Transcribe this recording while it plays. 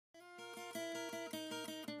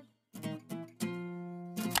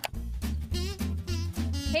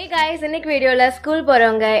Hey guys, இன்னைக்கு வீடியோல school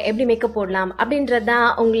போறவங்க எப்படி மேக்கப் போடலாம் அப்படின்றது தான்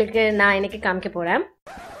உங்களுக்கு நான் இன்னைக்கு காமிக்க போறேன்.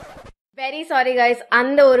 வெரி சாரி கைஸ்,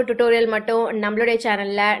 அந்த ஒரு டுட்டோரியல் மட்டும் நம்மளுடைய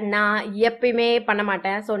சேனல்ல நான் எப்பயுமே பண்ண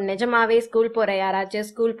மாட்டேன். ஸோ நிஜமாவே ஸ்கூல் போற யாராச்சும்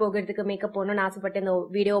ஸ்கூல் போகிறதுக்கு மேக்கப் போடணும்னு ஆசைப்பட்டு இந்த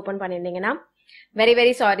வீடியோ ஓப்பன் பண்ணியிருந்தீங்கன்னா வெரி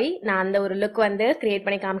வெரி சாரி, நான் அந்த ஒரு லுக் வந்து கிரியேட்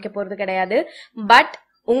பண்ணி காமிக்க போறது கிடையாது. பட்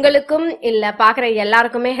உங்களுக்கும் இல்ல பாக்குற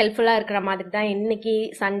எல்லாருக்குமே ஹெல்ப்ஃபுல்லா இருக்கிற மாதிரி தான் இன்னைக்கு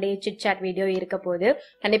சண்டே சிட் சாட் வீடியோ இருக்க போகுது.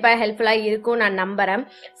 கண்டிப்பா ஹெல்ப்ஃபுல்லா இருக்கும் நான் நம்புறேன்.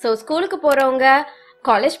 ஸோ ஸ்கூலுக்கு போறவங்க,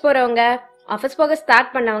 காலேஜ் போறவங்க, ஆஃபீஸ் போக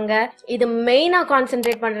ஸ்டார்ட் பண்ணவங்க, இது மெயினா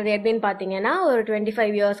கான்சென்ட்ரேட் பண்றது எப்படின்னு பாத்தீங்கன்னா ஒரு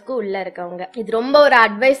 25 இயர்ஸ்க்கு உள்ள இருக்கவங்க. இது ரொம்ப ஒரு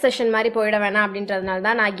அட்வைஸ் செஷன் மாதிரி போயிட வேணாம் அப்படின்றதுனால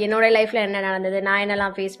தான் நான் என்னோட லைஃப்ல என்ன நடந்தது, நான்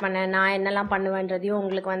என்னெல்லாம் ஃபேஸ் பண்ணேன், நான் என்னெல்லாம் பண்ணுவேன்றதையும்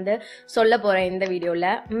உங்களுக்கு வந்து சொல்ல போறேன் இந்த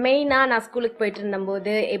வீடியோல. மெயினா நான் ஸ்கூலுக்கு போயிட்டு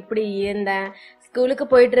இருந்தபோது எப்படி இருந்தேன், ஸ்கூலுக்கு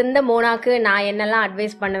போயிட்டு இருந்த மோனாக்கு நான் என்னெல்லாம்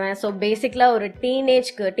அட்வைஸ் பண்ணுவேன். ஸோ பேசிக்கலா ஒரு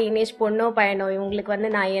டீனேஜ் பொண்ணோ பையனோ இவங்களுக்கு வந்து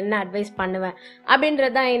நான் என்ன அட்வைஸ் பண்ணுவேன்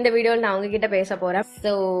அப்படின்றது தான் இந்த வீடியோவில் நான் உங்ககிட்ட பேச போறேன்.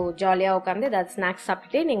 ஸோ ஜாலியா உட்காந்து ஏதாவது ஸ்நாக்ஸ்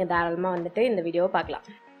சாப்பிட்டுட்டு நீங்க தாராளமா வந்துட்டு இந்த வீடியோவை பார்க்கலாம்.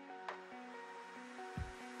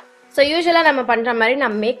 ஸோ யூஸ்வலாக நம்ம பண்ணுற மாதிரி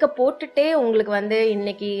நான் மேக்கப் போட்டுட்டே உங்களுக்கு வந்து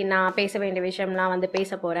இன்னைக்கு நான் பேச வேண்டிய விஷயம்லாம் வந்து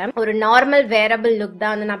பேச போகிறேன். ஒரு நார்மல் வேரபிள் லுக்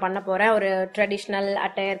தான் வந்து நான் பண்ண போகிறேன். ஒரு ட்ரெடிஷ்னல்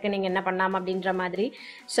அட்டையருக்கு நீங்கள் என்ன பண்ணலாம் அப்படின்ற மாதிரி.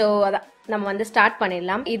 ஸோ அதான் நம்ம வந்து ஸ்டார்ட்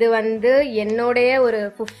பண்ணிடலாம். இது வந்து என்னுடைய ஒரு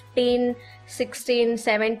 15, 16,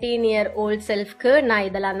 17 இயர் ஓல்ட் செல்ஃப்க்கு நான்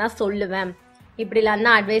இதெல்லாம் தான் சொல்லுவேன், இப்படிலாம்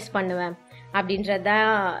தான் அட்வைஸ் பண்ணுவேன் அப்படின்றதான்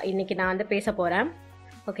இன்னைக்கு நான் வந்து பேச போகிறேன்.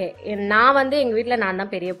 ஓகே, நான் வந்து எங்கள் வீட்டில் நான்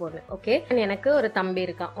தான் பெரிய பொண்ணு. ஓகே, எனக்கு ஒரு தம்பி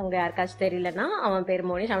இருக்கான். உங்கள் யாருக்காச்சும் தெரியலன்னா அவன் பேர்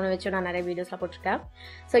மோனிஷ். அவனை வச்சு நான் நிறைய வீடியோஸ்லாம் போட்டிருக்கேன்.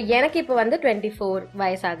 ஸோ எனக்கு இப்போ வந்து 24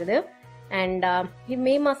 வயசாகுது. அண்ட்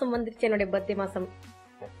மே மாதம் வந்துருச்சு என்னுடைய பர்த்டே மாதம்.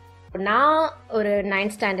 நான் ஒரு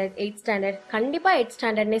 9th ஸ்டாண்டர்ட் 8th ஸ்டாண்டர்ட் கண்டிப்பாக 8th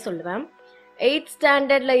ஸ்டாண்டர்ட்னே சொல்லுவேன். 8th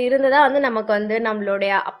ஸ்டாண்டர்ட்ல இருந்துதான் வந்து நமக்கு வந்து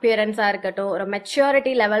நம்மளுடைய அப்பியரன்ஸா இருக்கட்டும், ஒரு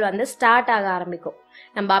மெச்சூரிட்டி லெவல் வந்து ஸ்டார்ட் ஆக ஆரம்பிக்கும்.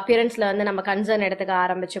 நம்ம அப்பியரன்ஸ்ல வந்து நம்ம கன்சர்ன் எடுத்துக்க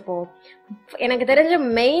ஆரம்பிச்சுப்போம். எனக்கு தெரிஞ்ச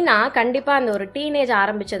மெயினா கண்டிப்பா அந்த ஒரு டீனேஜ்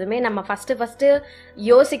ஆரம்பிச்சதுமே நம்ம ஃபர்ஸ்ட்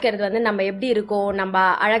யோசிக்கிறது வந்து நம்ம எப்படி இருக்கோம், நம்ம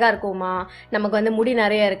அழகா இருக்கோமா, நமக்கு வந்து முடி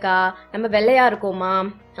நிறைய இருக்கா, நம்ம வெள்ளையா இருக்கோமா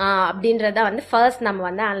அப்படின்றத வந்து ஃபர்ஸ்ட் நம்ம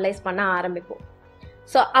வந்து அனலைஸ் பண்ண ஆரம்பிப்போம்.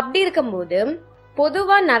 ஸோ அப்படி இருக்கும்போது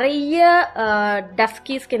பொதுவாக நிறைய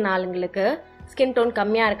டஸ்கி ஸ்கின் ஆளுங்களுக்கு, ஸ்கின் டோன்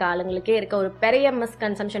கம்மியாக இருக்க ஆளுங்களுக்கே இருக்க ஒரு பெரிய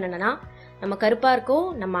மிஸ்கன்செப்ஷன் என்னன்னா, நம்ம கருப்பாக இருக்கோம்,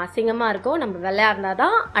 நம்ம அசிங்கமாக இருக்கோம், நம்ம வெள்ளையா இருந்தால்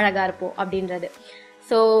தான் அழகாக இருப்போம் அப்படின்றது.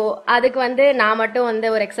 ஸோ அதுக்கு வந்து நான் மட்டும் வந்து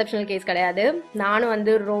ஒரு எக்ஸப்ஷனல் கேஸ் கிடையாது. நானும்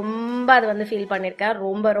வந்து ரொம்ப அதை வந்து ஃபீல் பண்ணியிருக்கேன்.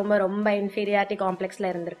 ரொம்ப ரொம்ப ரொம்ப இன்ஃபீரியாரிட்டி காம்ப்ளெக்ஸில்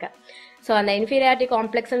இருந்திருக்கேன். ஸோ அந்த இன்ஃபீரியாரிட்டி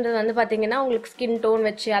காம்ப்ளெக்ஸ்ன்றது வந்து பார்த்தீங்கன்னா உங்களுக்கு ஸ்கின் டோன்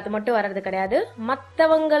வச்சு அது மட்டும் வர்றது கிடையாது.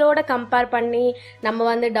 மற்றவங்களோட கம்பேர் பண்ணி நம்ம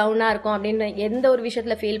வந்து டவுனாக இருக்கோம் அப்படின்னு எந்த ஒரு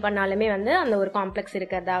விஷயத்தில் ஃபீல் பண்ணாலுமே வந்து அந்த ஒரு காம்ப்ளெக்ஸ்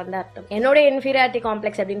இருக்கிறதா வந்து அர்த்தம். என்னோட இன்ஃபீரியாரிட்டி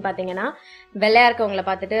காம்ப்ளெக்ஸ் எப்படின்னு பார்த்தீங்கன்னா, வெள்ளையா இருக்கவங்களை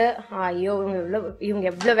பார்த்துட்டு ஐயோ இவங்க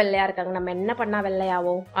எவ்வளோ வெள்ளையா இருக்காங்க, நம்ம என்ன பண்ணால்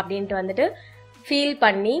வெள்ளையாவோம் அப்படின்ட்டு வந்துட்டு ஃபீல்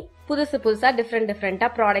பண்ணி புதுசா டிஃப்ரெண்டா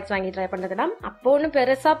ப்ராடக்ட்ஸ் வாங்கி ட்ரை பண்றதுனா, அப்போ ஒன்றும்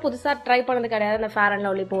பெருசா புதுசா ட்ரை பண்ணது கிடையாது. அந்த ஃபேர் அண்ட்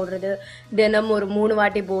லவ்லி போடுறது, தினம் ஒரு 3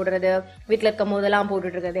 வாட்டி போடுறது, வீட்டில் இருக்கும் போதெல்லாம்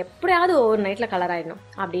போட்டுட்டு இருக்கிறது, எப்படியாவது ஓவர் நைட்ல கலர் ஆயிடணும்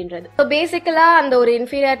அப்படின்றது. ஸோ பேசிக்கலா அந்த ஒரு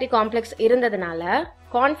இன்ஃபீரியாரிட்டி காம்ப்ளெக்ஸ் இருந்ததுனால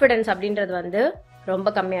கான்ஃபிடன்ஸ் அப்படின்றது வந்து ரொம்ப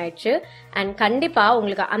கம்மி ஆயிடுச்சு. அண்ட் கண்டிப்பா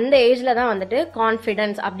உங்களுக்கு அந்த ஏஜ்ல தான் வந்துட்டு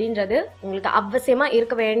கான்ஃபிடன்ஸ் அப்படின்றது உங்களுக்கு அவசியமா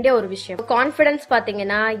இருக்க வேண்டிய ஒரு விஷயம். கான்ஃபிடன்ஸ்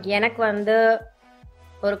பாத்தீங்கன்னா எனக்கு வந்து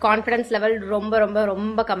ஒரு கான்ஃபிடன்ஸ் லெவல் ரொம்ப ரொம்ப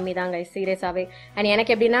ரொம்ப கம்மி தாங்க சீரியஸாவே. அண்ட்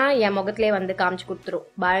எனக்கு எப்படின்னா என் முகத்திலே வந்து காமிச்சு கொடுத்துரும்,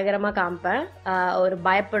 பயங்கரமா காமிப்பேன். ஒரு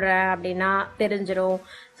பயப்படுறேன் அப்படின்னா தெரிஞ்சிடும்.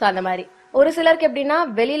 ஸோ அந்த மாதிரி ஒரு சிலருக்கு எப்படின்னா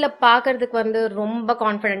வெளியில பாக்குறதுக்கு வந்து ரொம்ப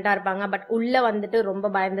கான்பிடென்ட்டா இருப்பாங்க, பட் உள்ள வந்துட்டு ரொம்ப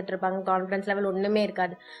பயந்துட்டு இருப்பாங்க, கான்பிடன்ஸ் லெவல் ஒண்ணுமே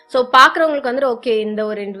இருக்காது. ஸோ பாக்குறவங்களுக்கு வந்துட்டு ஓகே இந்த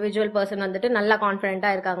ஒரு இண்டிவிஜுவல் பர்சன் வந்துட்டு நல்லா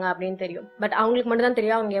கான்பிடென்ட்டா இருக்காங்க அப்படின்னு தெரியும். பட் அவங்களுக்கு மட்டும் தான்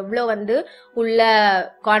தெரியும் அவங்க எவ்வளவு வந்து உள்ள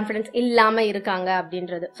கான்பிடன்ஸ் இல்லாம இருக்காங்க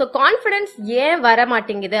அப்படின்றது. ஸோ கான்பிடன்ஸ் ஏன் வர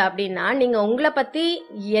மாட்டேங்குது அப்படின்னா, நீங்க உங்களை பத்தி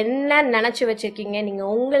என்ன நினைச்சு வச்சிருக்கீங்க, நீங்க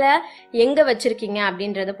உங்களை எங்க வச்சிருக்கீங்க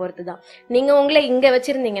அப்படின்றத பொறுத்துதான். நீங்க உங்களை இங்க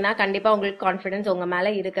வச்சிருந்தீங்கன்னா கண்டிப்பா உங்களுக்கு கான்பிடன்ஸ் உங்க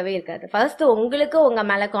மேல இருக்கவே இருக்காது. ஃபர்ஸ்ட் உங்களுக்கு உங்க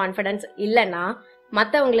மேல கான்ஃபிடன்ஸ் இல்லைன்னா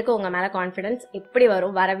மற்றவங்களுக்கு உங்க மேல கான்ஃபிடன்ஸ் எப்படி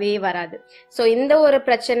வரும், வரவே வராது. ஸோ இந்த ஒரு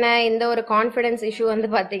பிரச்சனை, இந்த ஒரு கான்ஃபிடன்ஸ் இஷ்யூ வந்து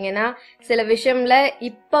பாத்தீங்கன்னா சில விஷயம்ல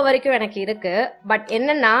இப்ப வரைக்கும் எனக்கு இருக்கு. பட்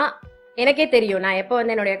என்னன்னா எனக்கே தெரியும் நான் எப்போ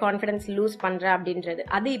வந்து என்னுடைய கான்ஃபிடன்ஸ் லூஸ் பண்றேன் அப்படின்றது.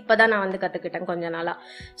 அது இப்பதான் நான் வந்து கத்துக்கிட்டேன் கொஞ்ச நாளா.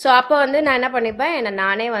 ஸோ அப்போ வந்து நான் என்ன பண்ணிப்பேன், என்னை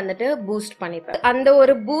நானே வந்துட்டு பூஸ்ட் பண்ணிப்பேன். அந்த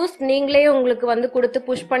ஒரு பூஸ்ட் நீங்களே உங்களுக்கு வந்து கொடுத்து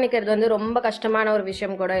புஷ் பண்ணிக்கிறது வந்து ரொம்ப கஷ்டமான ஒரு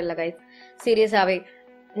விஷயம் கூட இல்லை கைஸ், சீரியஸாவே.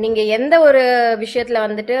 நீங்க எந்த ஒரு விஷயத்துல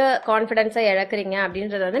வந்துட்டு கான்ஃபிடன்ஸா இழக்கிறீங்க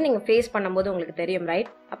அப்படின்றத வந்து நீங்க ஃபேஸ் பண்ணும்போது உங்களுக்கு தெரியும்,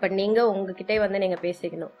 ரைட்? அப்ப நீங்க உங்ககிட்டே வந்து நீங்க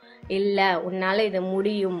பேசிக்கணும், இல்ல உன்னால இது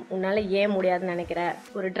முடியும், உன்னால ஏன் முடியாதுன்னு நினைக்கிற,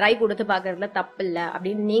 ஒரு ட்ரை கொடுத்து பாக்குறதுல தப்பு இல்லை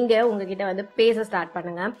அப்படின்னு நீங்க உங்ககிட்ட வந்து பேச ஸ்டார்ட்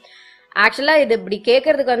பண்ணுங்க. ஆக்சுவலா இது இப்படி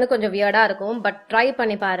கேட்கறதுக்கு வந்து கொஞ்சம் வியர்டா இருக்கும், பட் ட்ரை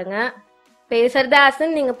பண்ணி பாருங்க. பேசுறது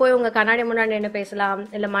ஆசன் நீங்க போய் உங்க கண்ணாடி முன்னாடி என்ன பேசலாம்,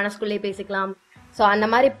 இல்ல மனசுக்குள்ளேயே பேசிக்கலாம். ஸோ அந்த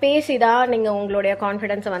மாதிரி பேசிதான் நீங்க உங்களுடைய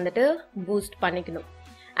கான்ஃபிடென்ஸை வந்துட்டு பூஸ்ட் பண்ணிக்கணும்.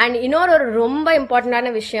 அண்ட் இன்னொரு ஒரு ரொம்ப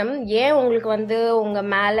இம்பார்ட்டண்டான விஷயம், ஏன் உங்களுக்கு வந்து உங்க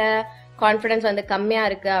மேல கான்ஃபிடன்ஸ் வந்து கம்மியா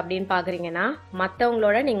இருக்கு அப்படின்னு பாக்குறீங்கன்னா,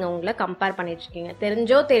 மற்றவங்களோட நீங்க உங்களை கம்பேர் பண்ணிட்டு இருக்கீங்க.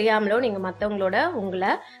 தெரிஞ்சோ தெரியாமலோ நீங்க மற்றவங்களோட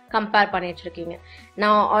உங்களை கம்பேர் பண்ணிட்டு இருக்கீங்க.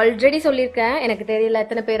 நான் ஆல்ரெடி சொல்லியிருக்கேன், எனக்கு தெரியல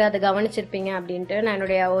எத்தனை பேர் அதை கவனிச்சிருப்பீங்க அப்படின்ட்டு. நான்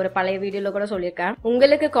என்னுடைய ஒரு பழைய வீடியோல கூட சொல்லியிருக்கேன்,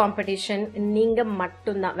 உங்களுக்கு காம்படிஷன் நீங்க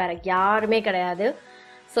மட்டும்தான், வேற யாருமே கிடையாது.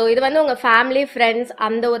 ஸோ இது வந்து உங்க ஃபேமிலி ஃப்ரெண்ட்ஸ்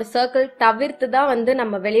அந்த ஒரு சர்க்கிள் தவிர்த்து தான் வந்து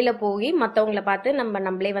நம்ம வெளியில போய் மற்றவங்களை பார்த்து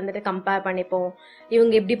நம்மளே வந்துட்டு கம்பேர் பண்ணிப்போம்.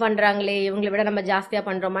 இவங்க இப்படி பண்றாங்களே, இவங்களை விட நம்ம ஜாஸ்தியா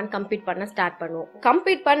பண்றோமான்னு கம்பீட் பண்ண ஸ்டார்ட் பண்ணுவோம்.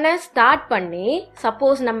 கம்பீட் பண்ண ஸ்டார்ட் பண்ணி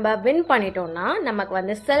சப்போஸ் நம்ம வின் பண்ணிட்டோம்னா நமக்கு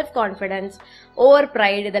வந்து செல்ஃப் கான்ஃபிடன்ஸ், ஓவர்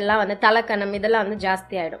ப்ரைடு, இதெல்லாம் வந்து தலைக்கணம், இதெல்லாம் வந்து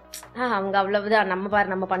ஜாஸ்தி ஆயிடும். அவங்க அவ்வளவுதான், நம்ம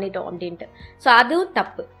பாரு நம்ம பண்ணிட்டோம் அப்படின்ட்டு. ஸோ அதுவும்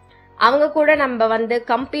தப்பு. அவங்க கூட நம்ம வந்து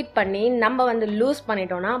கம்பீட் பண்ணி நம்ம வந்து லூஸ்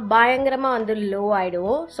பண்ணிட்டோம்னா பயங்கரமா வந்து லோ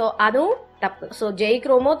ஆயிடுவோம். ஸோ அதுவும் தப்பு. ஸோ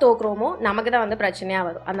ஜெயிக்கிறோமோ தோக்குறோமோ நமக்கு தான் வந்து பிரச்சனையா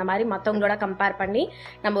வரும். அந்த மாதிரி மற்றவங்களோட கம்பேர் பண்ணி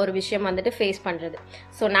நம்ம ஒரு விஷயம் வந்துட்டு ஃபேஸ் பண்றது.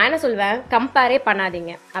 ஸோ நான் என்ன சொல்வேன், கம்பேரே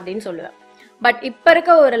பண்ணாதீங்க அப்படின்னு சொல்லுவேன். பட் இப்ப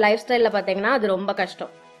இருக்க ஒரு லைஃப் ஸ்டைல்ல பாத்தீங்கன்னா அது ரொம்ப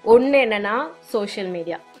கஷ்டம். ஒண்ணு என்னன்னா சோஷியல்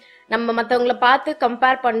மீடியா. நம்ம மற்றவங்கள பார்த்து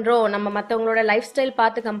கம்பேர் பண்றோம், நம்ம மற்றவங்களோட லைஃப் ஸ்டைல்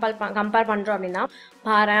பார்த்து கம்பேர் பண்றோம் அப்படின்னா,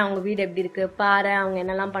 பாரு அவங்க வீடு எப்படி இருக்கு, பாரு அவங்க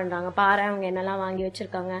என்னெல்லாம் பண்றாங்க, பாரு அவங்க என்னெல்லாம் வாங்கி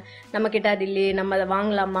வச்சிருக்காங்க, நம்ம கிட்ட அது இல்லையே, நம்ம அதை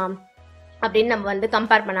வாங்கலாமா அப்படின்னு நம்ம வந்து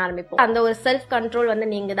கம்பேர் பண்ண ஆரம்பிப்போம். அந்த ஒரு செல்ஃப் கண்ட்ரோல் வந்து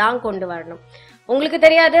நீங்க தான் கொண்டு வரணும். உங்களுக்கு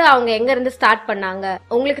தெரியாது அவங்க எங்க இருந்து ஸ்டார்ட் பண்ணாங்க,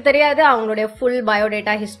 உங்களுக்கு தெரியாது அவங்களுடைய ஃபுல்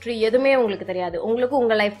பயோடேட்டா ஹிஸ்டரி, எதுவுமே உங்களுக்கு தெரியாது. உங்களுக்கு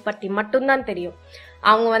உங்க லைஃப் பத்தி மட்டும்தான் தெரியும்.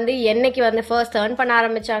 அவங்க வந்து என்னைக்கு வந்து ஃபர்ஸ்ட் ஏர்ன் பண்ண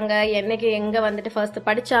ஆரம்பிச்சாங்க, என்னைக்கு எங்க வந்துட்டு ஃபர்ஸ்ட்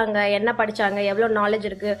படிச்சாங்க, என்ன படிச்சாங்க, எவ்வளவு நாலேஜ்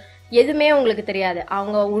இருக்கு, எதுவுமே உங்களுக்கு தெரியாது.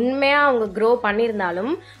 அவங்க உண்மையா அவங்க க்ரோ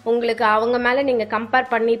பண்ணியிருந்தாலும் உங்களுக்கு அவங்க மேல நீங்க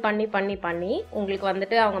கம்பேர் பண்ணி பண்ணி பண்ணி பண்ணி உங்களுக்கு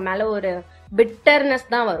வந்துட்டு அவங்க மேல ஒரு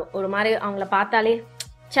பிட்டர்னஸ் தான் வரும். ஒரு மாதிரி அவங்கள பார்த்தாலே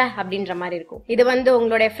சே அப்படின்ற மாதிரி இருக்கும். இது வந்து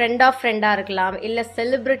உங்களுடைய ஃப்ரெண்டா இருக்கலாம், இல்ல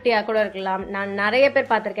செலிபிரிட்டியா கூட இருக்கலாம். நான் நிறைய பேர்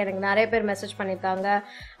பார்த்திருக்கேன், எனக்கு நிறைய பேர் மெசேஜ் பண்ணிருக்காங்க,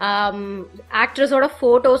 ஆக்ட்ரஸோட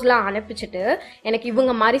போட்டோஸ்லாம் அனுப்பிச்சுட்டு எனக்கு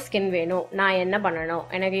இவங்க மாதிரி ஸ்கின் வேணும், நான் என்ன பண்ணணும்,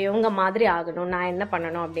 எனக்கு இவங்க மாதிரி ஆகணும், நான் என்ன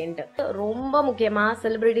பண்ணணும் அப்படின்ட்டு. ரொம்ப முக்கியமா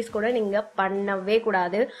செலிபிரிட்டிஸ் கூட நீங்க பண்ணவே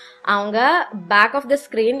கூடாது. அவங்க பேக் ஆஃப் த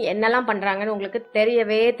ஸ்கிரீன் என்னெல்லாம் பண்றாங்கன்னு உங்களுக்கு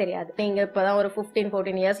தெரியவே தெரியாது. நீங்க இப்பதான் ஒரு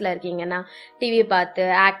 15-14 இயர்ஸ்ல இருக்கீங்கன்னா டிவி பார்த்து,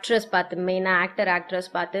 ஆக்ட்ரஸ் பார்த்து, மெயினா ஆக்ட்ரஸ்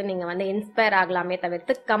பார்த்து நீங்க வந்து இன்ஸ்பயர் ஆகலாமே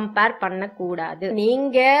தவிர்த்து கம்பேர் பண்ண கூடாது.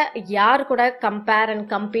 நீங்க யார் கூட கம்பேர் அண்ட்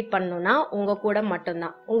கம்பீட் பண்ணணும்னா உங்க கூட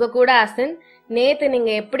மட்டும்தான். உங்க கூட அசன் நேத்து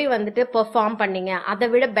நீங்க எப்படி வந்துட்டு பெர்ஃபார்ம் பண்ணீங்க, அதை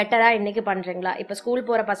விட பெட்டரா இன்னைக்கு பண்றீங்களா? இப்ப ஸ்கூல்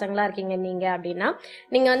போற பசங்களா இருக்கீங்க நீங்க அப்படின்னா,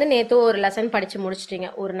 நீங்க வந்து நேத்து ஒரு லெசன் படிச்சு முடிச்சிட்டீங்க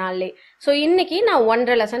ஒரு நாள்லே. சோ இன்னைக்கு நான்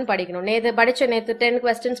 1.5 லெசன் படிக்கணும். நேத்து 10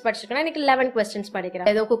 கொஸ்டின்ஸ் படிச்சிருக்கேன், இன்னைக்கு 11 கொஸ்டின்ஸ் படிக்கிறேன்.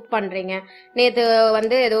 ஏதோ குக் பண்றீங்க, நேத்து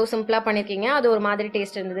வந்து ஏதோ சிம்பிளா பண்ணிருக்கீங்க, அது ஒரு மாதிரி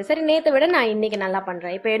டேஸ்ட் இருந்தது, சரி நேத்து விட நான் இன்னைக்கு நல்லா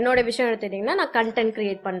பண்றேன். இப்ப என்னோட விஷயம் எடுத்துட்டீங்கன்னா, நான் கண்டென்ட்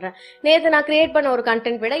கிரியேட் பண்றேன். நேத்து நான் கிரியேட் பண்ண ஒரு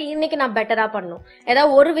கண்டென்ட் விட இன்னைக்கு நான் பெட்டரா பண்ணும்,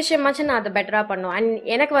 ஏதாவது ஒரு விஷயமாச்சும் நான் அதை பெட்டரா பண்ணும். அண்ட்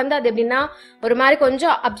எனக்கு வந்து அது எப்படின்னா ஒரு மாதிரி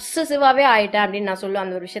கொஞ்சம் அப்சசிவாவே ஆயிட்டேன் அப்படின்னு நான் சொல்லுவேன்.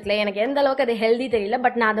 அந்த ஒரு விஷயத்துல எனக்கு எந்த அளவுக்கு அது ஹெல்தி தெரியல,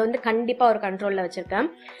 பட் நான் அதை வந்து கண்டிப்பா ஒரு கண்ட்ரோல்ல வச்சிருக்கேன்.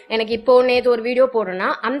 எனக்கு இப்போ நேத்து ஒரு வீடியோ போடுறேன்னா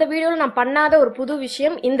அந்த வீடியோல நான் பண்ணாத ஒரு புது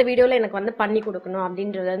விஷயம் இந்த வீடியோல எனக்கு வந்து பண்ணி கொடுக்கணும்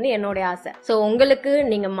அப்படின்றது வந்து என்னோட ஆசை. சோ உங்களுக்கு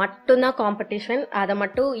நீங்க மட்டும்தான் காம்படிஷன், அதை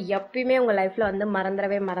மட்டும் எப்பயுமே உங்க லைஃப்ல வந்து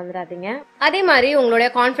மறந்துடாதீங்க. அதே மாதிரி உங்களுடைய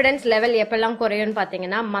கான்பிடன்ஸ் லெவல் எப்பெல்லாம் குறையும்னு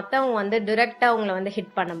பாத்தீங்கன்னா, மத்தவங்க வந்து டிரெக்டா உங்களை வந்து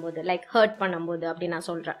ஹிட் பண்ணும்போது, லைக் ஹர்ட் பண்ணும்போது அப்படி நான்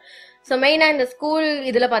சொல்றேன். ஸோ மெயினாக இந்த ஸ்கூல்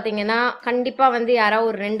இதில் பார்த்தீங்கன்னா கண்டிப்பாக வந்து யாராவது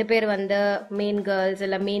ஒரு 2 பேர் வந்து மீன் கேர்ள்ஸ்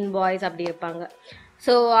இல்லை மீன் பாய்ஸ் அப்படி இருப்பாங்க.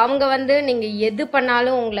 ஸோ அவங்க வந்து நீங்கள் எது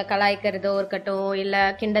பண்ணாலும் உங்களை கலாய்க்கிறதோ இருக்கட்டும், இல்லை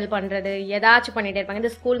கிண்டல் பண்ணுறது ஏதாச்சும் பண்ணிகிட்டே இருப்பாங்க.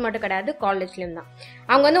 இது ஸ்கூல் மட்டும் கிடையாது, காலேஜ்லேயும் தான்.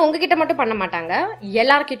 அவங்க வந்து உங்ககிட்ட மட்டும் பண்ண மாட்டாங்க,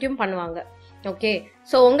 எல்லார்கிட்டையும் பண்ணுவாங்க. ஓகே,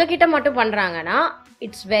 ஸோ உங்ககிட்ட மட்டும் பண்ணுறாங்கன்னா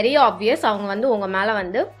இட்ஸ் வெரி ஆப்வியஸ் அவங்க வந்து உங்கள் மேலே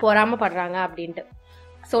வந்து பொறாமப்படுறாங்க அப்படின்ட்டு.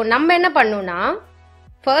 ஸோ நம்ம என்ன பண்ணணும்னா,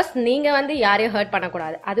 ஃபர்ஸ்ட் நீங்க வந்து யாரையும் ஹர்ட்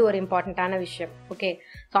பண்ணக்கூடாது, அது ஒரு இம்பார்ட்டன்டான விஷயம். ஓகே,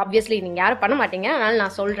 ஸோ ஆப்வியஸ்லி நீங்க யாரும் பண்ண மாட்டீங்க, அதனால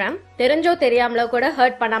நான் சொல்றேன். தெரிஞ்சோ தெரியாமலோ கூட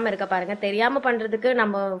ஹர்ட் பண்ணாம இருக்க பாருங்க. தெரியாம பண்றதுக்கு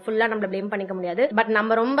நம்ம ஃபுல்லா நம்மள ப்ளேம் பண்ணிக்க முடியாது, பட்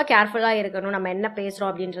நம்ம ரொம்ப கேர்ஃபுல்லா இருக்கணும் நம்ம என்ன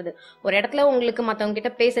பேசுறோம் அப்படின்றது. ஒரு இடத்துல உங்களுக்கு மத்தவங்க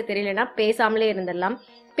கிட்ட பேச தெரியலன்னா பேசாமலே இருந்துடலாம்.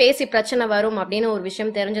 பேசி பிரச்சனை வரும் அப்படின்னு ஒரு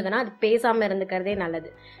விஷயம் தெரிஞ்சதுன்னா அது பேசாம இருந்துக்கிறதே நல்லது.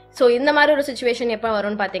 ஸோ இந்த மாதிரி ஒரு சுச்சுவேஷன் எப்போ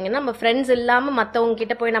வரும்னு பார்த்தீங்கன்னா, நம்ம ஃப்ரெண்ட்ஸ் இல்லாமல் மற்றவங்க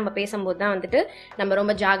கிட்ட போய் நம்ம பேசும்போது தான் வந்துட்டு நம்ம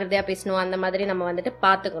ரொம்ப ஜாகிரதையாக பேசணும், அந்த மாதிரி நம்ம வந்துட்டு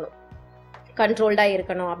பார்த்துக்கணும், கண்ட்ரோல்டாக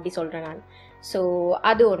இருக்கணும் அப்படி சொல்கிறேன் நான். ஸோ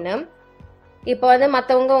அது ஒன்று. இப்போ வந்து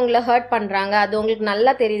மற்றவங்க உங்களை ஹர்ட் பண்ணுறாங்க, அது உங்களுக்கு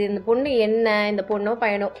நல்லா தெரியுது, இந்த பொண்ணு என்ன, இந்த பொண்ணோ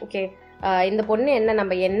பையனோ, ஓகே இந்த பொண்ணு என்ன,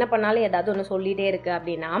 நம்ம என்ன பண்ணாலும் ஏதாவது ஒன்று சொல்லிகிட்டே இருக்கு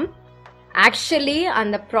அப்படின்னா, ஆக்சுவலி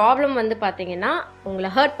அந்த ப்ராப்ளம் வந்து பாத்தீங்கன்னா உங்களை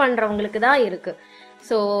ஹர்ட் பண்றவங்களுக்கு தான் இருக்கு.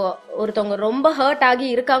 ஸோ ஒருத்தவங்க ரொம்ப ஹர்ட் ஆகி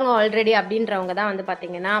இருக்காங்க ஆல்ரெடி அப்படின்றவங்க தான் வந்து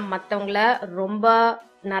பாத்தீங்கன்னா மற்றவங்கள ரொம்ப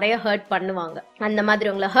நிறைய ஹர்ட் பண்ணுவாங்க. அந்த மாதிரி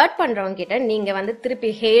உங்களை ஹர்ட் பண்றவங்க கிட்ட நீங்க வந்து திருப்பி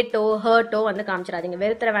ஹர்ட்டோ வந்து காமிச்சிடாதீங்க.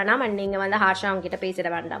 வெறுத்துற வேண்டாம் அண்ட் நீங்க வந்து ஹார்ஷா அவங்க கிட்ட பேசிட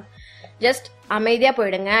வேண்டாம். ஜஸ்ட் அமைதியா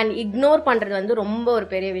போயிடுங்க. அண்ட் இக்னோர் பண்றது வந்து ரொம்ப ஒரு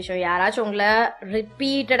பெரிய விஷயம். யாராச்சும் உங்களை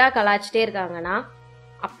ரிப்பீட்டடா கலாச்சிட்டே இருக்காங்கன்னா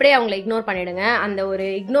அப்படியே அவங்களை இக்னோர் பண்ணிடுங்க. அந்த ஒரு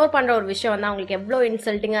இக்னோர் பண்ற ஒரு விஷயம் வந்து அவங்களுக்கு எவ்வளவு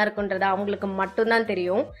இன்சல்ட்டிங்கா இருக்குன்றது அவங்களுக்கு மட்டும்தான்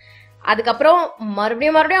தெரியும். அதுக்கப்புறம்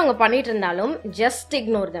மறுபடியும் அவங்க பண்ணிட்டு இருந்தாலும் ஜஸ்ட்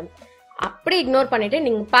இக்னோர் தம். அப்படி இக்னோர் பண்ணிட்டு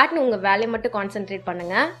நீங்க பாட்டுன்னு உங்க வேலையை மட்டும் கான்சென்ட்ரேட்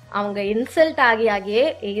பண்ணுங்க. அவங்க இன்சல்ட் ஆகியே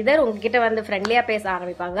இதர் உங்ககிட்ட வந்து ஃப்ரெண்ட்லியா பேச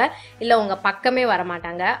ஆரம்பிப்பாங்க, இல்ல உங்க பக்கமே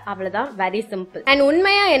வரமாட்டாங்க. அவ்வளவுதான், வெரி சிம்பிள். அண்ட்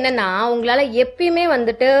உண்மையா என்னன்னா, உங்களால எப்பயுமே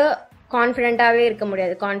வந்துட்டு கான்ஃபிடென்ட்டாவே இருக்க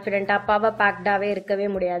முடியாது. கான்ஃபிடென்ட்டா பவர் பேக்டாவே இருக்கவே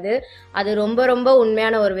முடியாது. அது ரொம்ப ரொம்ப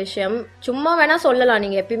உண்மையான ஒரு விஷயம். சும்மா வேணா சொல்லலாம்,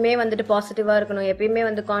 நீங்க எப்பயுமே வந்துட்டு பாசிட்டிவா இருக்கணும், எப்பயுமே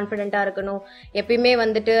வந்து கான்ஃபிடென்ட்டா இருக்கணும், எப்பயுமே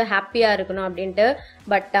வந்துட்டு ஹாப்பியா இருக்கணும் அப்படின்ட்டு.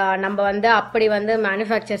 பட் நம்ம வந்து அப்படி வந்து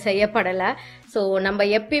மேனுஃபேக்சர் செய்யப்படலை. ஸோ நம்ம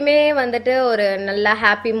எப்பயுமே வந்துட்டு ஒரு நல்ல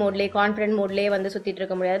ஹாப்பி மூட்லேயே கான்ஃபிடென்ட் மூட்லேயே வந்து சுத்திட்டு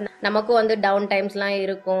இருக்க முடியாது. நமக்கும் வந்து டவுன் டைம்ஸ்லாம்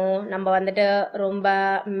இருக்கும். நம்ம வந்துட்டு ரொம்ப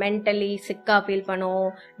மென்டலி சிக்கா ஃபீல்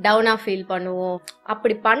பண்ணுவோம், டவுனா ஃபீல் பண்ணுவோம்.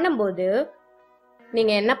 அப்படி பண்ணும்போது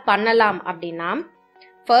நீங்க என்ன பண்ணலாம் அப்படின்னா,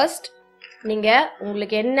 ஃபர்ஸ்ட் நீங்க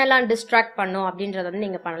உங்களுக்கு என்னெல்லாம் டிஸ்ட்ராக்ட் பண்ணும் அப்படின்றத வந்து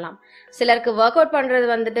நீங்க பண்ணலாம். சிலருக்கு ஒர்க் அவுட் பண்றது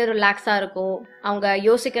வந்துட்டு ரிலாக்ஸா இருக்கும். அவங்க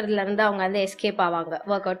யோசிக்கிறதுல இருந்து அவங்க வந்து எஸ்கேப் ஆவாங்க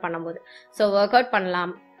ஒர்க் அவுட் பண்ணும்போது. ஸோ ஒர்க் அவுட்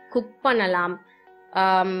பண்ணலாம், குக் பண்ணலாம்,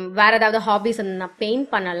 வேற ஏதாவது ஹாபிஸ் இருந்தா பெயிண்ட்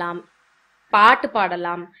பண்ணலாம், பாட்டு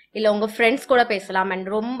பாடலாம், இல்ல உங்க ஃப்ரெண்ட்ஸ் கூட பேசலாம். அண்ட்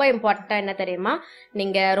ரொம்ப இம்பார்ட்டண்டா என்ன தெரியுமா,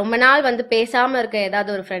 நீங்க ரொம்ப நாள் வந்து பேசாம இருக்க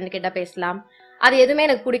ஏதாவது ஒரு ஃப்ரெண்ட் கிட்ட பேசலாம். அது எதுவுமே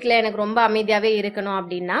எனக்கு பிடிக்கல, எனக்கு ரொம்ப அமைதியாவே இருக்கணும்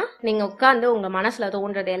அப்படின்னா நீங்க உட்காந்து உங்க மனசுல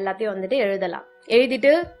தோன்றது எல்லாத்தையும் வந்துட்டு எழுதலாம்.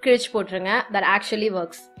 எழுதிட்டு கிழிச்சு போட்டுருங்க. That actually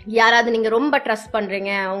works. யாராவது நீங்க ரொம்ப ட்ரஸ்ட்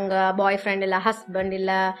பண்றீங்க, உங்க பாய் ஃப்ரெண்ட் இல்ல ஹஸ்பண்ட்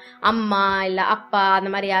இல்ல அம்மா இல்ல அப்பா, அந்த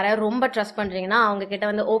மாதிரி யாராவது ரொம்ப ட்ரஸ்ட் பண்றீங்கன்னா அவங்க கிட்ட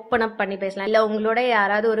வந்து ஓப்பன் அப் பண்ணி பேசலாம். இல்ல உங்களோட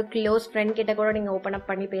யாராவது ஒரு க்ளோஸ் ஃப்ரெண்ட் கிட்ட கூட நீங்க ஓப்பன் அப்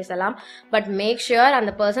பண்ணி பேசலாம். பட் மேக் ஷுர்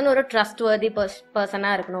அந்த பர்சன் ஒரு ட்ரஸ்ட் வர்தி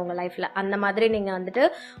பர்சனா இருக்கணும் உங்க லைஃப்ல. அந்த மாதிரி நீங்க வந்துட்டு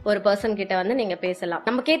ஒரு பர்சன் கிட்ட வந்து நீங்க பேசலாம்.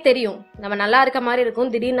 நமக்கே தெரியும் நம்ம நல்லா இருக்க மாதிரி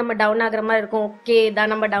இருக்கும், திடீர்னு நம்ம டவுன் ஆகுற மாதிரி இருக்கும். ஓகே,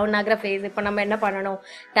 இதான் நம்ம டவுன் ஆகுற ஃபேஸ். இப்ப நம்ம என்ன பண்ணணும்,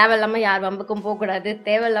 தேவையில்லாம யார் வம்புக்கும் போகக்கூடாது,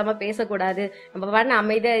 தேவையில்லாம பேசக்கூடாது, நம்ம பாட்டு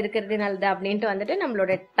அமைதியா இருக்கிறது நல்லது அப்படின்ட்டு வந்துட்டு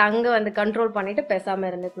நம்மளோட டங்கை வந்து கண்ட்ரோல் பண்ணிட்டு பேசாம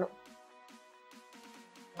இருந்துக்கணும்.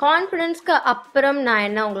 கான்ஃபிடன்ஸ்க்கு அப்புறம் நான்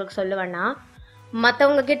என்ன உங்களுக்கு சொல்லுவேன்னா,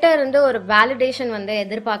 மற்றவங்க கிட்ட இருந்து ஒரு வேலிடேஷன் வந்து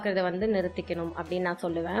எதிர்பார்க்கறத வந்து நிறுத்திக்கணும் அப்படின்னு நான்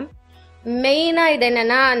சொல்லுவேன். மெயினா இது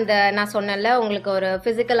என்னன்னா, அந்த நான் சொன்னேன்ல உங்களுக்கு ஒரு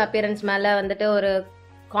பிசிக்கல் அப்பியரன்ஸ் மேல வந்துட்டு ஒரு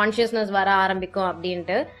கான்சியஸ்னஸ் வர ஆரம்பிக்கும்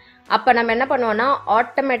அப்படின்ட்டு. அப்ப நம்ம என்ன பண்ணுவோம்னா,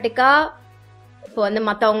 ஆட்டோமேட்டிக்கா இப்போ வந்து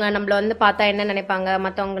மற்றவங்க நம்மள வந்து பார்த்தா என்ன நினைப்பாங்க,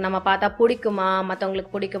 மற்றவங்க நம்ம பார்த்தா பிடிக்குமா,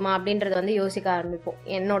 மற்றவங்களுக்கு பிடிக்குமா அப்படின்றத வந்து யோசிக்க ஆரம்பிப்போம்.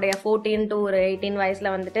 என்னுடைய 14 to ஒரு 18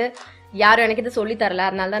 வயசுல வந்துட்டு யாரும் எனக்கு இது சொல்லி தரல,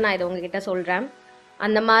 அதனால தான் நான் இதை உங்ககிட்ட சொல்றேன்.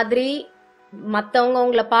 அந்த மாதிரி மற்றவங்க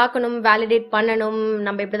உங்களை பார்க்கணும், வேலிடேட் பண்ணணும்,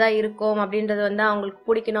 நம்ம இப்படிதான் இருக்கோம் அப்படின்றது வந்து அவங்களுக்கு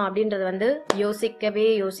பிடிக்கணும் அப்படின்றது வந்து யோசிக்கவே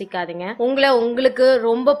யோசிக்காதீங்க. உங்களை உங்களுக்கு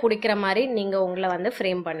ரொம்ப பிடிக்கிற மாதிரி நீங்க உங்களை வந்து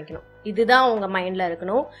ஃப்ரேம் பண்ணிக்கணும். இதுதான் உங்க மைண்ட்ல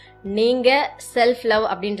இருக்கணும். நீங்க செல்ஃப் லவ்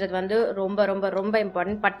அப்படின்றது வந்து ரொம்ப ரொம்ப ரொம்ப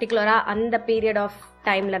இம்பார்ட்டன்ட். பர்டிகுலரா அந்த பீரியட் ஆஃப்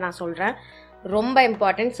டைம்ல நான் சொல்றேன், ரொம்ப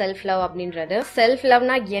இம்பார்ட்டன்ட் செல்ஃப் லவ் அப்படின்றது. செல்ஃப்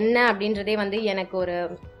லவ்னா என்ன அப்படின்றதே வந்து எனக்கு ஒரு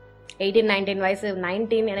 18, 19 வயசு,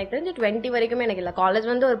 19 எனக்கு தெரிஞ்சு 20 வரைக்குமே எனக்கு இல்லை. காலேஜ்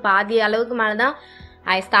வந்து ஒரு பாதி அளவுக்கு மேலதான்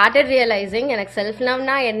ஐ ஸ்டார்டட் ரியலைசிங் எனக்கு செல்ஃப்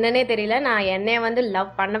லவ்னா என்னன்னே தெரியல, நான் என்னைய வந்து லவ்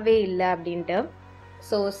பண்ணவே இல்லை அப்படின்ட்டு.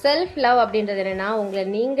 ஸோ செல்ஃப் லவ் அப்படின்றது என்னன்னா, உங்களை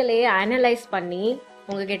நீங்களே அனலைஸ் பண்ணி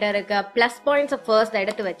உங்ககிட்ட இருக்க பிளஸ் பாயிண்ட்ஸை ஃபர்ஸ்ட்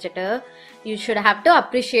எடுத்து வச்சுட்டு you should have to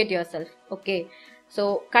appreciate your self. Okay, so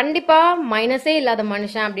கண்டிப்பா மைனஸே இல்லாத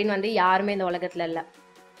மனுஷன் அப்படின்னு வந்து யாருமே இந்த உலகத்துல இல்லை.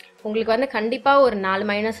 உங்களுக்கு வந்து கண்டிப்பா ஒரு 4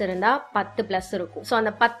 மைனஸ் இருந்தா 10 பிளஸ் இருக்கும். ஸோ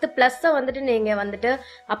அந்த 10 பிளஸ்ஸை வந்துட்டு நீங்க வந்துட்டு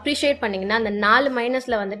அப்ரிஷியேட் பண்ணீங்கன்னா அந்த 4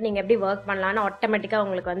 மைனஸ்ல வந்துட்டு நீங்க எப்படி ஒர்க் பண்ணலாம்னு ஆட்டோமேட்டிக்கா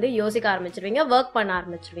உங்களுக்கு வந்து யோசிக்க ஆரம்பிச்சிருவீங்க, ஒர்க் பண்ண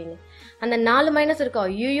ஆரம்பிச்சிருவீங்க. அந்த 4 மைனஸ் இருக்கும்,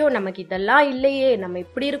 ஐயோ நமக்கு இதெல்லாம் இல்லையே, நம்ம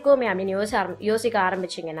இப்படி இருக்கோமே அப்படின்னு யோசிக்க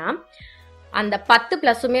ஆரம்பிச்சிங்கன்னா அந்த 10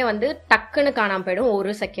 பிளஸுமே வந்து டக்குன்னு காணாம போயிடும்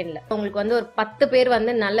ஒரு செகண்ட்ல. உங்களுக்கு வந்து ஒரு 10 பேர்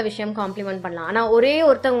வந்து நல்ல விஷயம் காம்ப்ளிமெண்ட் பண்ணலாம். ஆனா ஒரே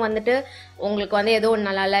ஒருத்தவங்க வந்துட்டு உங்களுக்கு வந்து ஏதோ ஒன்று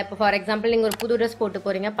நல்லா இல்லை, இப்போ ஃபார் எக்ஸாம்பிள் நீங்க ஒரு புது ட்ரெஸ் போட்டு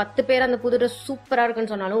போறீங்க, 10 பேர் அந்த புது ட்ரெஸ் சூப்பரா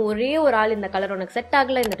இருக்குன்னு சொன்னாலும் ஒரே ஒரு ஆள் இந்த கலர் உனக்கு செட்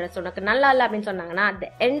ஆகல, இந்த ட்ரெஸ் உனக்கு நல்லா இல்லை அப்படின்னு சொன்னாங்கன்னா அட்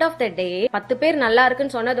எண்ட் ஆஃப் த டே 10 பேர் நல்லா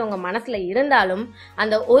இருக்குன்னு சொன்னது உங்க மனசுல இருந்தாலும்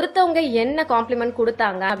அந்த ஒருத்தவங்க என்ன காம்ப்ளிமெண்ட்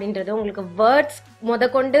கொடுத்தாங்க அப்படின்றது உங்களுக்கு வேர்ட்ஸ்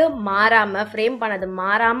முதற்கொண்டு மாறாம, ஃப்ரேம் பண்ணது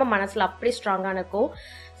மாறாம மனசுல அப்படி ஸ்ட்ராங்கா இருக்கும்.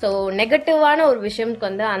 ஸோ நெகட்டிவான ஒரு விஷயம்க்கு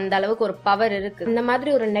வந்து அந்த அளவுக்கு ஒரு பவர் இருக்கு. இந்த மாதிரி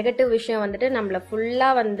ஒரு நெகட்டிவ் விஷயம் வந்துட்டு நம்மள ஃபுல்லா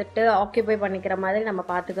வந்துட்டு ஆக்குபை பண்ணிக்கிற மாதிரி நம்ம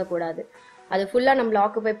பார்த்துக்க கூடாது. அது ஃபுல்லா நம்மள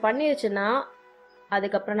ஆக்குபை பண்ணிருச்சுன்னா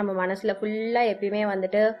அதுக்கப்புறம் நம்ம மனசுல ஃபுல்லா எப்பயுமே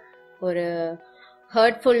வந்துட்டு ஒரு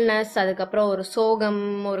ஹர்ட்ஃபுல்னஸ், அதுக்கப்புறம் ஒரு சோகம்,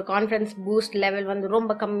 ஒரு கான்ஃபிடன்ஸ் பூஸ்ட் லெவல் வந்து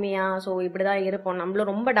ரொம்ப கம்மியா, ஸோ இப்படிதான் இருப்போம், நம்மளும்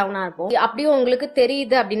ரொம்ப டவுனா இருப்போம். அப்படியும் உங்களுக்கு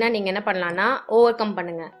தெரியுது அப்படின்னா நீங்க என்ன பண்ணலாம்னா ஓவர் கம்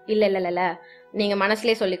பண்ணுங்க. இல்ல நீங்க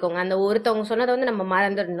மனசுலயே சொல்லிக்கோங்க, அந்த ஒருத்தவங்க சொன்னதை வந்து நம்ம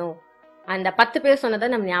மறந்துடணும், அந்த 10 பேர் சொன்னதை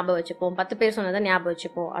நம்ம ஞாபகம் வச்சுப்போம், 10 பேர் சொன்னதை ஞாபகம்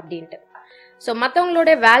வச்சுப்போம் அப்படின்ட்டு. ஸோ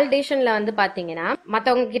மற்றவங்களோட வேலிடேஷன்ல வந்து பாத்தீங்கன்னா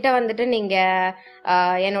மற்றவங்க கிட்ட வந்துட்டு நீங்க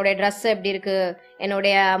என்னுடைய ட்ரெஸ் எப்படி இருக்கு,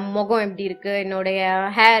 என்னுடைய முகம் எப்படி இருக்கு, என்னுடைய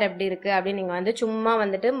ஹேர் எப்படி இருக்கு அப்படின்னு நீங்க வந்து சும்மா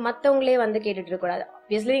வந்துட்டு மற்றவங்களே வந்து கேட்டுட்டு இருக்க கூடாது.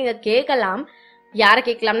 ஆப்வியஸ்லி நீங்க கேட்கலாம். யாரை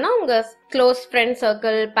கேட்கலாம்னா உங்க க்ளோஸ் ஃப்ரெண்ட்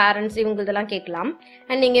சர்க்கிள், பேரண்ட்ஸ், இவங்களதெல்லாம் கேட்கலாம்.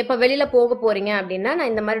 அண்ட் நீங்க இப்ப வெளியில போக போறீங்க அப்படின்னா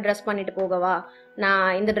நான் இந்த மாதிரி ட்ரெஸ் பண்ணிட்டு போகவா,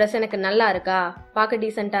 நான் இந்த ட்ரெஸ் எனக்கு நல்லா இருக்கா, பார்க்க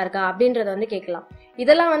டீசெண்டா இருக்கா அப்படின்றத வந்து கேட்கலாம்.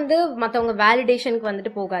 இதெல்லாம் வந்து மற்றவங்க வேலிடேஷனுக்கு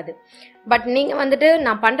வந்துட்டு போகாது. பட் நீங்க வந்துட்டு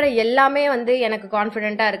நான் பண்ற எல்லாமே வந்து எனக்கு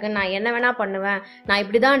கான்ஃபிடென்ட்டா இருக்கு, நான் என்ன வேணா பண்ணுவேன், நான்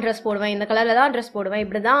இப்படிதான் ட்ரெஸ் போடுவேன், இந்த கலர்ல தான் ட்ரெஸ் போடுவேன்,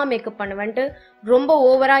 இப்படிதான் மேக்கப் பண்ணுவேன்ட்டு ரொம்ப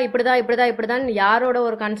ஓவரா இப்படிதான் யாரோட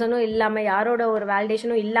ஒரு கன்சர்னும் இல்லாம, யாரோட ஒரு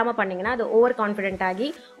வேலிடேஷனும் இல்லாம பண்ணீங்கன்னா அது ஓவர் கான்ஃபிடென்ட் ஆகி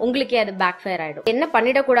உங்களுக்கே அது பேக் ஃபயர் ஆயிடும். என்ன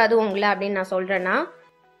பண்ணிடக்கூடாது உங்களை அப்படின்னு நான் சொல்றேன்னா,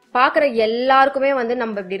 பாக்குற எல்லாருக்குமே வந்து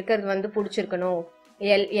நம்ம இப்படி இருக்கிறது வந்து பிடிச்சிருக்கணும்,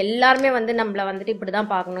 எல்லாருமே வந்து நம்மள வந்துட்டு இப்படிதான்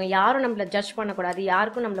பார்க்கணும், யாரும் நம்மள ஜட்ஜ் பண்ணக்கூடாது,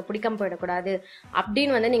 யாருக்கும் நம்மள பிடிக்காம போயிடக்கூடாது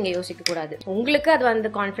அப்படின்னு வந்து நீங்க யோசிக்க கூடாது. உங்களுக்கு அது வந்து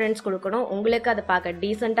கான்ஃபிடன்ஸ் கொடுக்கணும், உங்களுக்கு அதை பார்க்க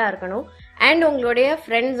டீசெண்டா இருக்கணும். அண்ட் உங்களுடைய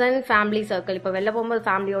ஃப்ரெண்ட்ஸ் அண்ட் ஃபேமிலி சர்க்கிள், இப்போ வெளில போகும்போது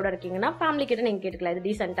ஃபேமிலியோட இருக்கீங்கன்னா ஃபேமிலி கிட்ட நீங்க கேட்டுக்கலாம், இது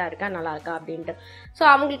டீசெண்டா இருக்கா, நல்லா இருக்கா அப்படின்ட்டு. ஸோ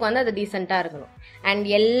அவங்களுக்கு வந்து அது டீசெண்டா இருக்கணும். அண்ட்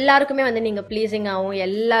எல்லாருக்குமே வந்து நீங்க ப்ளீசிங்காகவும்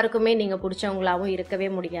எல்லாருக்குமே நீங்க பிடிச்சவங்களாவும் இருக்கவே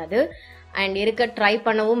முடியாது. அண்ட் இருக்க ட்ரை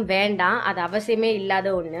பண்ணவும் வேண்டாம், அது அவசியமே இல்லாத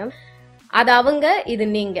ஒண்ணு. அது அவங்க, இது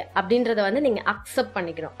நீங்க அப்படின்றத வந்து நீங்க அக்செப்ட்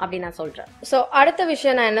பண்ணிக்கணும் அப்படின்னு நான் சொல்றேன். ஸோ அடுத்த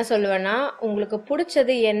விஷயம் நான் என்ன சொல்லுவேன்னா, உங்களுக்கு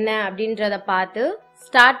பிடிச்சது என்ன அப்படின்றத பார்த்து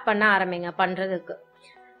ஸ்டார்ட் பண்ண ஆரம்பிங்க பண்றதுக்கு.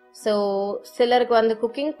 ஸோ சிலருக்கு வந்து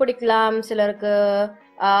குக்கிங் பிடிக்கலாம், சிலருக்கு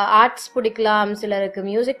ஆர்ட்ஸ் பிடிக்கலாம், சிலருக்கு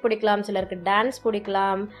மியூசிக் பிடிக்கலாம், சிலருக்கு டான்ஸ்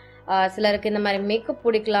பிடிக்கலாம், சிலருக்கு இந்த மாதிரி மேக்கப்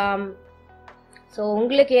பிடிக்கலாம். ஸோ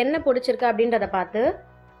உங்களுக்கு என்ன பிடிச்சிருக்கு அப்படின்றத பார்த்து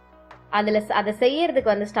அதை செய்யறதுக்கு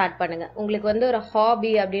வந்து ஸ்டார்ட் பண்ணுங்க. உங்களுக்கு வந்து ஒரு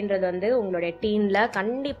ஹாபி அப்படின்றது வந்து உங்களுடைய டீன்ல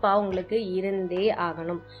கண்டிப்பா உங்களுக்கு இருந்தே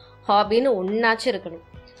ஆகணும். ஹாபின்னு ஒன்னாச்சும் இருக்கணும்.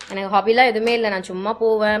 எனக்கு ஹாபிலாம் எதுவுமே இல்லை, நான் சும்மா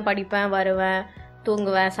போவேன், படிப்பேன், வருவேன்,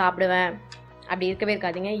 தூங்குவேன், சாப்பிடுவேன், அப்படி இருக்கவே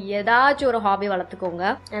இருக்காதீங்க. ஏதாச்சும் ஒரு ஹாபி வளர்த்துக்கோங்க.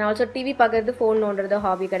 அண்ட் ஆல்சோ டிவி பார்க்கறது, ஃபோன் நோண்டுறது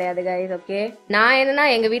ஹாபி கிடையாது கைஸ். ஓகே, நான் என்னன்னா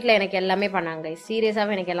எங்க வீட்டில் எனக்கு எல்லாமே பண்ணாங்க கைஸ்,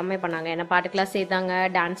 சீரியஸாவே எனக்கு எல்லாமே பண்ணாங்க. என்ன பாட்டு கிளாஸ் சேர்த்தாங்க,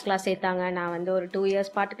 டான்ஸ் கிளாஸ் சேர்த்தாங்க. நான் வந்து ஒரு 2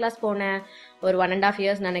 இயர்ஸ் பாட்டு கிளாஸ் போனேன், ஒரு 1.5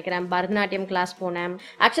 இயர்ஸ் நினைக்கிறேன் பரதநாட்டியம் கிளாஸ் போனேன்.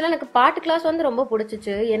 ஆக்சுவலா எனக்கு பாட்டு கிளாஸ் வந்து ரொம்ப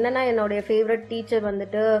பிடிச்சிச்சு. என்னன்னா என்னுடைய ஃபேவரட் டீச்சர்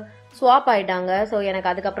வந்துட்டு ஸ்வாப் ஆயிட்டாங்க. ஸோ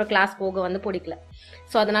எனக்கு அதுக்கப்புறம் கிளாஸ் போக வந்து பிடிக்கல.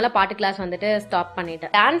 ஸோ அதனால பாட்டு கிளாஸ் வந்துட்டு ஸ்டாப்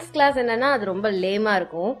பண்ணிட்டேன். டான்ஸ் கிளாஸ் என்னன்னா அது ரொம்ப லேமா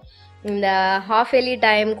இருக்கும். இந்த ஹாஃப் இயர்லி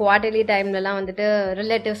டைம், குவார்டர்லி டைம்லலாம் வந்துட்டு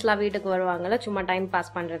ரிலேட்டிவ்ஸ்லாம் வீட்டுக்கு வருவாங்கல்ல, சும்மா டைம் பாஸ்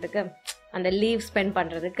பண்ணுறதுக்கு, அந்த லீவ் ஸ்பெண்ட்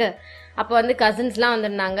பண்ணுறதுக்கு. அப்போ வந்து கசின்ஸ்லாம்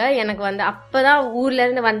வந்திருந்தாங்க. எனக்கு வந்து அப்போ தான்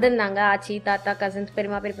ஊர்லேருந்து வந்திருந்தாங்க, ஆச்சி, தாத்தா, கசின்ஸ்,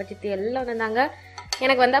 பெரியமா, பெரியப்பா, சித்தி எல்லாம் வந்திருந்தாங்க.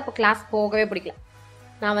 எனக்கு வந்து அப்போ கிளாஸ் போகவே பிடிக்கல.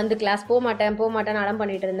 நான் வந்து கிளாஸ் போக மாட்டேன்னு அடம்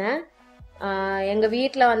பண்ணிட்டு இருந்தேன். எங்கள்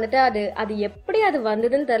வீட்டில் வந்துட்டு அது எப்படி அது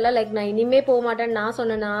வந்ததுன்னு தெரில. லைக் நான் இனிமே போக மாட்டேன்னு நான்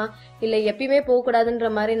சொன்னேன்னா, இல்லை எப்பயுமே போகக்கூடாதுன்ற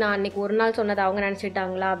மாதிரி நான் அன்னைக்கு ஒரு நாள் சொன்னது அவங்க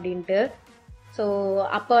நினச்சிட்டாங்களா அப்படின்ட்டு. ஸோ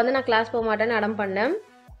அப்போ வந்து நான் கிளாஸ் போக மாட்டேன்னு அடம் பண்ணேன்.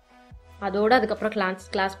 அதோடு அதுக்கப்புறம்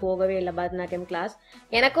கிளாஸ் போகவே இல்லை, பரதநாட்டியம் கிளாஸ்.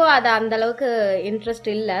 எனக்கும் அது அந்த அளவுக்கு இன்ட்ரெஸ்ட்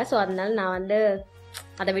இல்லை. ஸோ அதனால நான் வந்து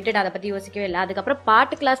அதை விட்டுட்டு அதை பற்றி யோசிக்கவே இல்லை. அதுக்கப்புறம்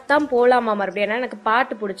பாட்டு கிளாஸ் தான் போகலாமா மறுபடியும், ஏன்னா எனக்கு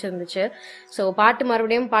பாட்டு பிடிச்சிருந்துச்சு. ஸோ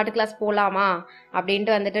மறுபடியும் பாட்டு கிளாஸ் போகலாமா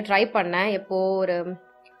அப்படின்ட்டு வந்துட்டு ட்ரை பண்ணேன். எப்போ ஒரு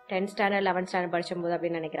 10th ஸ்டாண்டர்ட் 11th ஸ்டாண்டர்ட் படிச்சும்போது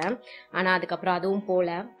அப்படின்னு நினைக்கிறேன். ஆனால் அதுக்கப்புறம் அதுவும்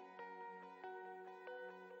போகல.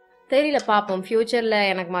 தெரியல, பார்ப்போம் ஃபியூச்சரில்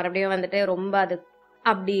எனக்கு மறுபடியும் வந்துட்டு ரொம்ப அது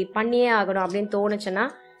அப்படி பண்ணியே ஆகணும் அப்படின்னு தோணுச்சுன்னா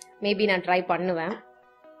மேபி நான் ட்ரை பண்ணுவேன்.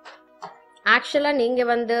 ஆக்சுவலாக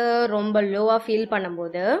நீங்கள் வந்து ரொம்ப லோவாக ஃபீல்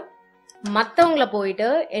பண்ணும்போது மற்றவங்கள போயிட்டு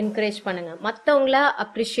என்கரேஜ் பண்ணுங்க, மற்றவங்கள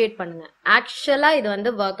அப்ரிஷியேட் பண்ணுங்க. ஆக்சுவலாக இது வந்து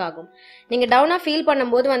ஒர்க் ஆகும். நீங்கள் டவுனாக ஃபீல்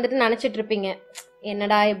பண்ணும்போது வந்துட்டு நினச்சிட்டு இருப்பீங்க,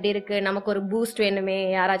 என்னடா இப்படி இருக்கு, நமக்கு ஒரு பூஸ்ட் வேணுமே,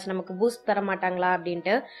 யாராச்சும் நமக்கு பூஸ்ட் தர மாட்டாங்களா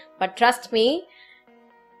அப்படின்ட்டு. பட் ட்ரஸ்ட் மீ,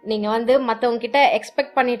 நீங்க வந்து மற்றவங்க கிட்ட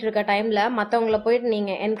எக்ஸ்பெக்ட் பண்ணிட்டு இருக்க டைம்ல மற்றவங்கள போயிட்டு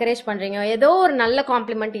நீங்க என்கரேஜ் பண்றீங்க, ஏதோ ஒரு நல்ல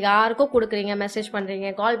காம்ப்ளிமெண்ட் யாருக்கோ கொடுக்குறீங்க, மெசேஜ் பண்றீங்க,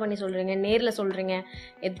 கால் பண்ணி சொல்றீங்க, நேர்ல சொல்றீங்க,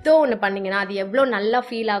 ஏதோ ஒன்று பண்ணீங்கன்னா அது எவ்வளோ நல்லா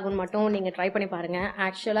ஃபீல் ஆகும்னு மட்டும் நீங்க ட்ரை பண்ணி பாருங்க.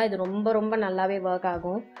 ஆக்சுவலா இது ரொம்ப ரொம்ப நல்லாவே ஒர்க்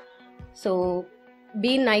ஆகும். So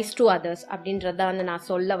be nice to others அப்படின்றத வந்து நான்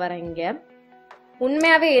சொல்ல வரேன் இங்க.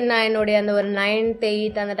 உண்மையாவே நான் என்னுடைய அந்த ஒரு 9th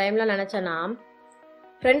 8th அந்த டைம்ல நினைச்சேன்னா,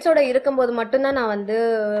 ஃப்ரெண்ட்ஸோட இருக்கும்போது மட்டும்தான் நான் வந்து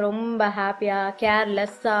ரொம்ப ஹாப்பியாக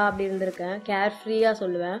கேர்லெஸ்ஸாக அப்படி இருந்திருக்கேன். கேர் ஃப்ரீயாக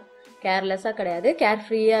சொல்லுவேன், கேர்லெஸ்ஸாக கிடையாது, கேர்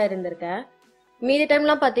ஃப்ரீயாக இருந்திருக்கேன். மீதி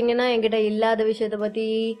டைம்லாம் பார்த்தீங்கன்னா என்கிட்ட இல்லாத விஷயத்த பற்றி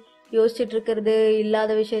யோசிச்சுட்டு இருக்கிறது,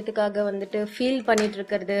 இல்லாத விஷயத்துக்காக வந்துட்டு ஃபீல் பண்ணிட்டு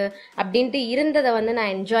இருக்கிறது அப்படின்ட்டு இருந்ததை வந்து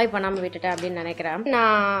நான் என்ஜாய் பண்ணாமல் விட்டுட்டேன் அப்படின்னு நினைக்கிறேன்.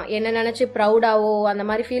 நான் என்ன நினச்சி ப்ரௌடாவோ அந்த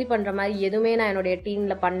மாதிரி ஃபீல் பண்ணுற மாதிரி எதுவுமே நான் என்னுடைய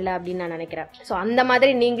டீனில் பண்ணல அப்படின்னு நான் நினைக்கிறேன். ஸோ அந்த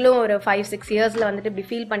மாதிரி நீங்களும் ஒரு 5-6 இயர்ஸில் வந்துட்டு இப்படி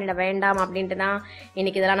ஃபீல் பண்ணிட வேண்டாம் அப்படின்ட்டு தான்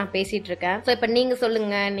இன்னைக்கு இதெல்லாம் நான் பேசிகிட்டு இருக்கேன். ஸோ இப்போ நீங்கள்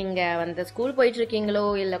சொல்லுங்கள், நீங்கள் வந்து ஸ்கூல் போயிட்டு இருக்கீங்களோ,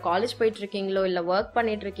 இல்லை காலேஜ் போயிட்டு இருக்கீங்களோ, இல்லை ஒர்க்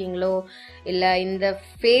பண்ணிட்டு இருக்கீங்களோ, இல்லை இந்த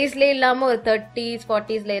ஃபேஸ்லேயே இல்லாமல் ஒரு 30s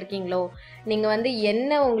 40ஸ்ல இருக்கீங்களோ, நீங்க வந்து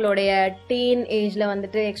என்ன உங்களுடைய டீன் ஏஜ்ல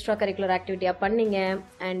வந்துட்டு எக்ஸ்ட்ரா கரிக்குலர் ஆக்டிவிட்டியா பண்ணீங்க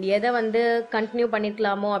அண்ட் எதை வந்து கண்டினியூ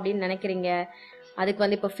பண்ணிருக்கலாமோ அப்படின்னு நினைக்கிறீங்க, அதுக்கு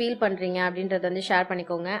வந்து இப்போ ஃபீல் பண்றீங்க அப்படின்றத வந்து ஷேர்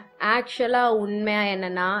பண்ணிக்கோங்க. ஆக்சுவலா உண்மையா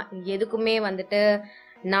என்னன்னா, எதுக்குமே வந்துட்டு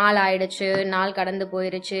நாள் ஆயிடுச்சு, நாள் கடந்து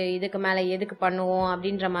போயிருச்சு, இதுக்கு மேல எதுக்கு பண்ணுவோம்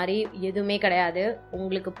அப்படின்ற மாதிரி எதுவுமே கிடையாது.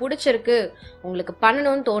 உங்களுக்கு பிடிச்சிருக்கு, உங்களுக்கு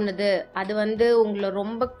பண்ணணும்னு தோணுது, அது வந்து உங்களை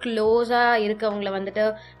ரொம்ப க்ளோஸா இருக்கவங்களை வந்துட்டு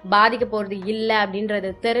பாதிக்க போறது இல்லை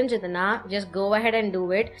அப்படின்றது தெரிஞ்சதுன்னா just go ahead and do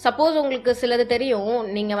it. Suppose உங்களுக்கு சிலது தெரியும்,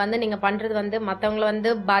 நீங்க பண்றது வந்து மற்றவங்களை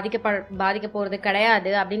வந்து பாதிக்க போறது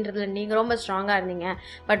கிடையாது அப்படின்றதுல நீங்க ரொம்ப ஸ்ட்ராங்கா இருந்தீங்க.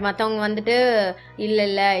 பட் மற்றவங்க வந்துட்டு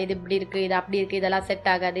இல்ல இது இப்படி இருக்கு, இது அப்படி இருக்கு, இதெல்லாம் செட்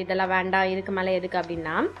ஆகாது, இதெல்லாம் வேண்டாம், இதுக்கு மேல எதுக்கு அப்படின்னா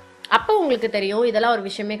அப்போ உங்களுக்கு தெரியும் இதெல்லாம் ஒரு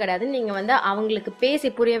விஷயமே கிடையாது. நீங்க வந்து அவங்களுக்கு பேசி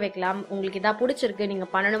புரிய வைக்கலாம், உங்களுக்கு இதா பிடிச்சிருக்கு, நீங்க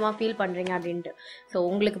பண்ணணுமா ஃபீல் பண்றீங்க அப்படின்ட்டு. ஸோ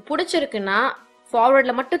உங்களுக்கு பிடிச்சிருக்குன்னா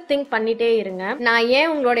ஃபார்வர்ட்ல மட்டும் திங்க் பண்ணிட்டே இருங்க. நான் ஏன்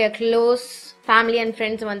உங்களுடைய க்ளோஸ் ஃபேமிலி அண்ட்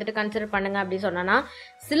ஃப்ரெண்ட்ஸ் வந்துட்டு கன்சிடர் பண்ணுங்க அப்படின்னு சொன்னா,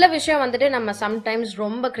 சில விஷயம் வந்துட்டு நம்ம சம்டைம்ஸ்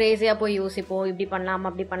ரொம்ப கிரேசியா போய் யோசிப்போம், இப்படி பண்ணலாம்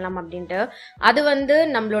அப்படி பண்ணலாம் அப்படின்ட்டு. அது வந்து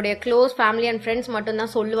நம்மளுடைய க்ளோஸ் ஃபேமிலி அண்ட் ஃப்ரெண்ட்ஸ்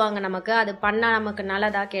மட்டும்தான் சொல்லுவாங்க நமக்கு, அது பண்ணா நமக்கு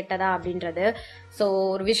நல்லதா கெட்டதா அப்படின்றது. ஸோ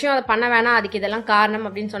ஒரு விஷயம் அதை பண்ண வேணாம், அதுக்கு இதெல்லாம் காரணம்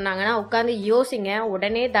அப்படின்னு சொன்னாங்கன்னா உட்காந்து யோசிங்க.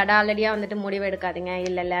 உடனே தடாலடியா வந்துட்டு முடிவு எடுக்காதீங்க,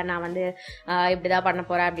 இல்ல நான் வந்து இப்படிதான் பண்ண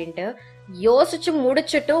போறேன் அப்படின்ட்டு. யோசிச்சு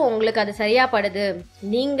முடிச்சுட்டு உங்களுக்கு அது சரியா படுது,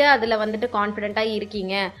 நீங்க அதுல வந்துட்டு கான்பிடென்ட்டா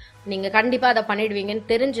இருக்கீங்க, நீங்க கண்டிப்பா அதை பண்ணிடுவீங்கன்னு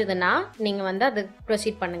தெரிஞ்சதுன்னா நீங்க வந்து அது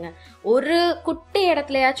ப்ரொசீட் பண்ணுங்க. ஒரு குட்டி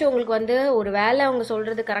இடத்துலயாச்சும் உங்களுக்கு வந்து ஒரு வேலை அவங்க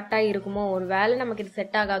சொல்றது கரெக்டா இருக்குமோ, ஒரு வேலை நமக்கு இது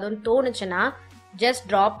செட் ஆகாதோன்னு தோணுச்சுன்னா ஜஸ்ட்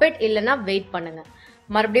ட்ராப் இட், இல்லைன்னா வெயிட் பண்ணுங்க.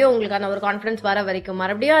 மறுபடியும் உங்களுக்கு அந்த ஒரு கான்ஃபிடன்ஸ் வர வரைக்கும்,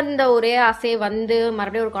 மறுபடியும் அந்த ஒரே ஆசை வந்து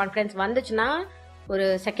மறுபடியும் ஒரு கான்ஃபிடன்ஸ் வந்துச்சுன்னா ஒரு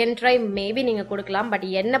செகண்ட் ட்ரை மேபி நீங்க கொடுக்கலாம். பட்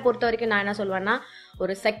என்னை பொறுத்த வரைக்கும் நான் என்ன சொல்வேன்னா,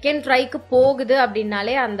 ஒரு செகண்ட் ட்ரைக்கு போகுது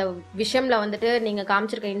அப்படின்னாலே அந்த விஷயம்ல வந்துட்டு நீங்க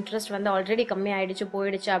காமிச்சிருக்க இன்ட்ரெஸ்ட் வந்து ஆல்ரெடி கம்மி ஆயிடுச்சு,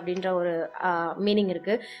 போயிடுச்சு அப்படின்ற ஒரு மீனிங்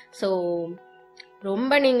இருக்கு. ஸோ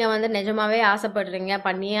ரொம்ப நீங்க வந்து நிஜமாவே ஆசைப்படுறீங்க,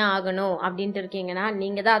 பண்ணியே ஆகணும் அப்படின்ட்டு இருக்கீங்கன்னா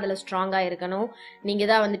நீங்க தான் அதுல ஸ்ட்ராங்கா இருக்கணும், நீங்க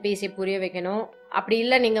தான் வந்து பேசி புரிய வைக்கணும். அப்படி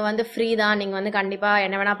இல்லை நீங்க வந்து ஃப்ரீ தான், நீங்க வந்து கண்டிப்பா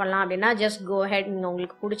என்ன வேணா பண்ணலாம் அப்படின்னா ஜஸ்ட் கோ ஹெட். நீங்க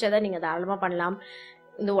உங்களுக்கு பிடிச்சதை நீங்க தாராளமா பண்ணலாம்.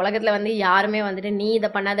 இந்த உலகத்துல வந்து யாருமே வந்துட்டு நீ இதை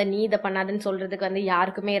பண்ணாதன்னு சொல்றதுக்கு வந்து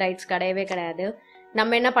யாருக்குமே ரைட்ஸ் கிடையவே கிடையாது.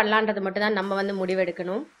 நம்ம என்ன பண்ணலான்றது மட்டும் தான் நம்ம வந்து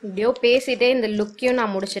முடிவெடுக்கணும். இப்படியோ பேசிட்டே இந்த லுக்கையும்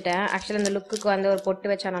நான் முடிச்சுட்டேன். ஆக்சுவலி இந்த லுக்குக்கு வந்து ஒரு பொட்டு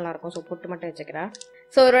வச்சா நல்லா இருக்கும், ஸோ பொட்டு மட்டும் வச்சுக்கிறேன்.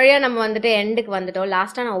 ஸோ ஒரு வழியா நம்ம வந்துட்டு எண்டுக்கு வந்துட்டோம்.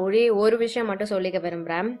 லாஸ்டா நான் ஒரு விஷயம் மட்டும் சொல்லிக்க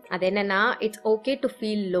விரும்புறேன். அது என்னன்னா, it's okay to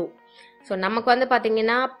feel low. So நமக்கு வந்து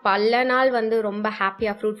பார்த்தீங்கன்னா பல நாள் வந்து ரொம்ப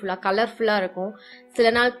ஹாப்பியாக ஃப்ரூட்ஃபுல்லாக கலர்ஃபுல்லாக இருக்கும், சில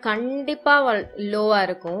நாள் கண்டிப்பாக லோவாக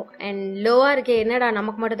இருக்கும். அண்ட் லோவாக இருக்கே என்னடா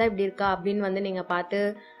நமக்கு மட்டும் தான் இப்படி இருக்கா அப்படின்னு வந்து நீங்கள் பார்த்து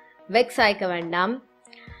வெக்ஸ் ஆயிக்க வேண்டாம்.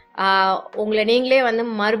 உங்களை நீங்களே வந்து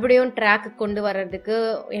மறுபடியும் ட்ராக்கு கொண்டு வர்றதுக்கு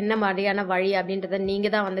என்ன மாதிரியான வழி அப்படின்றத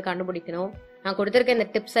நீங்கள் தான் வந்து கண்டுபிடிக்கணும். நான் கொடுத்துருக்க இந்த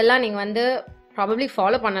டிப்ஸ் எல்லாம் நீங்கள் வந்து ப்ராபப்ளி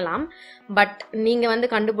ஃபாலோ பண்ணலாம், பட் நீங்கள் வந்து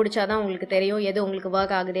கண்டுபிடிச்சாதான் உங்களுக்கு தெரியும் எது உங்களுக்கு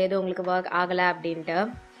ஒர்க் ஆகுது, எது உங்களுக்கு ஒர்க் ஆகலை அப்படின்ட்டு.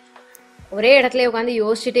 ஒரே இடத்துல உட்காந்து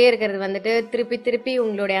யோசிச்சுட்டே இருக்கிறது வந்துட்டு திருப்பி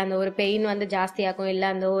உங்களுடைய அந்த ஒரு பெயின் வந்து ஜாஸ்தியாக்கும், இல்லை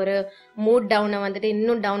அந்த ஒரு மூட் டவுனை வந்துட்டு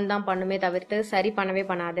இன்னும் டவுன் தான் பண்ணுமே தவிர்த்து சரி பண்ணவே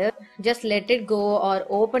பண்ணாது. Just let it go R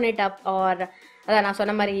open it up or அதான் நான்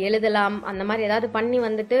சொன்ன மாதிரி எழுதலாம், அந்த மாதிரி ஏதாவது பண்ணி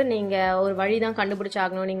வந்துட்டு நீங்கள் ஒரு வழி தான்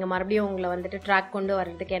கண்டுபிடிச்சாகணும், நீங்கள் மறுபடியும் உங்களை வந்துட்டு ட்ராக் கொண்டு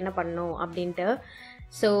வர்றதுக்கு என்ன பண்ணணும் அப்படின்ட்டு.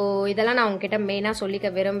 ஸோ இதெல்லாம் நான் உங்ககிட்ட மெயினாக சொல்லிக்க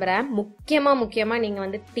விரும்புகிறேன். முக்கியமாக நீங்கள்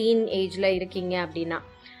வந்து டீன் ஏஜில் இருக்கீங்க அப்படின்னா.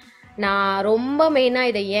 நான் ரொம்ப மெயினாக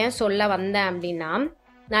இதை ஏன் சொல்ல வந்தேன் அப்படின்னா,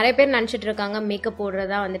 நிறைய பேர் நினச்சிட்டு இருக்காங்க மேக்கப்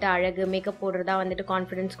போடுறதா வந்துட்டு அழகு, மேக்கப் போடுறதா வந்துட்டு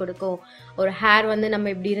கான்ஃபிடென்ஸ் கொடுக்கும், ஒரு ஹேர் வந்து நம்ம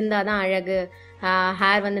இப்படி இருந்தால் தான் அழகு,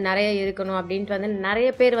 ஹேர் வந்து நிறைய இருக்கணும் அப்படின்ட்டு வந்து நிறைய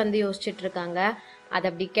பேர் வந்து யோசிச்சுட்டு இருக்காங்க. அது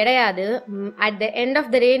அப்படி கிடையாது. At the end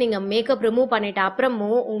of the டே நீங்கள் மேக்கப் ரிமூவ் பண்ணிட்ட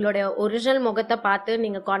அப்புறமும் உங்களுடைய ஒரிஜினல் முகத்தை பார்த்து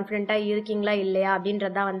நீங்கள் கான்ஃபிடென்ட்டாக இருக்கீங்களா இல்லையா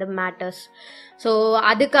அப்படின்றது தான் வந்து மேட்டர்ஸ். ஸோ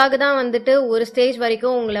அதுக்காக தான் வந்துட்டு ஒரு ஸ்டேஜ்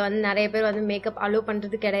வரைக்கும் உங்களை வந்து நிறைய பேர் வந்து மேக்கப் அலோவ்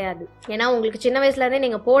பண்ணுறது கிடையாது. ஏன்னா உங்களுக்கு சின்ன வயசுலேருந்தே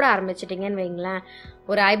நீங்கள் போட ஆரம்பிச்சிட்டிங்கன்னு வைங்களேன்,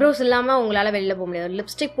 ஒரு ஐப்ரோஸ் இல்லாமல் உங்களால் வெளியில் போக முடியாது,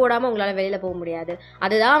 லிப்ஸ்டிக் போடாமல் உங்களால் வெளியில் போக முடியாது.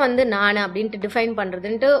 அதுதான் வந்து நான் அப்படின்ட்டு டிஃபைன்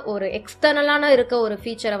பண்ணுறதுன்ட்டு ஒரு எக்ஸ்டர்னலான இருக்க ஒரு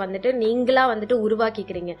ஃபீச்சரை வந்துட்டு நீங்களாக வந்துட்டு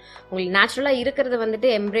உருவாக்கிக்கிறீங்க. உங்களுக்கு நேச்சுரலாக இருக்கிறத வந்துட்டு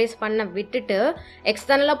எம்ப்ரேஸ் பண்ண விட்டுட்டு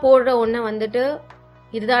எக்ஸ்டர்னலாக போடுற ஒன்றை வந்துட்டு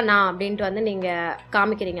இதுதான் நான் அப்படின்ட்டு வந்து நீங்க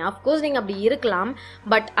காமிக்கிறீங்க. அஃப்கோர்ஸ் நீங்க அப்படி இருக்கலாம்,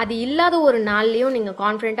 பட் அது இல்லாத ஒரு நாள்லயும் நீங்க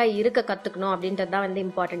கான்ஃபிடென்ட்டா இருக்க கத்துக்கணும் அப்படின்றது தான் வந்து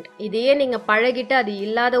இம்பார்ட்டன்ட். இதையே நீங்க பழகிட்டு அது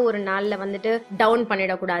இல்லாத ஒரு நாள்ல வந்துட்டு டவுன்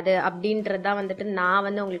பண்ணிடக்கூடாது அப்படின்றது தான் வந்துட்டு நான்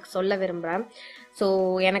வந்து உங்களுக்கு சொல்ல விரும்புறேன். ஸோ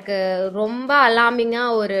எனக்கு ரொம்ப அலாமிங்கா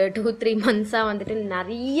ஒரு 2-3 மந்த்ஸா வந்துட்டு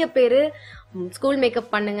நிறைய பேர் ஸ்கூல்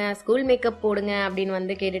மேக்கப் பண்ணுங்க, ஸ்கூல் மேக்கப் போடுங்க அப்படின்னு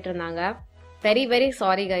வந்து கேட்டுட்டு இருந்தாங்க. Very very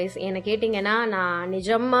sorry guys. என்ன கேட்டிங்கன்னா நான்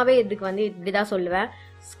நிஜமாவே இதுக்கு வந்து இப்படிதான் சொல்லுவேன்.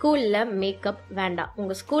 ஸ்கூல்ல மேக்கப் வேண்டாம்.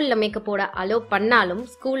 உங்க ஸ்கூல்ல மேக்கப் போட அலோவ் பண்ணாலும்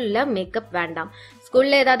ஸ்கூல்ல மேக்கப் வேண்டாம்.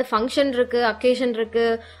 ஸ்கூல்ல ஏதாவது ஃபங்க்ஷன் இருக்கு, அக்கேஷன் இருக்கு,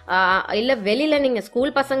 இல்ல வெளியில நீங்க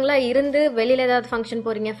ஸ்கூல் பசங்களா இருந்து வெளியில ஏதாவது ஃபங்க்ஷன்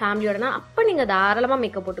போறீங்க ஃபேமிலியோடனா, அப்ப நீங்க தாராளமா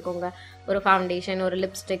மேக்கப் போட்டுக்கோங்க. ஒரு ஃபவுண்டேஷன், ஒரு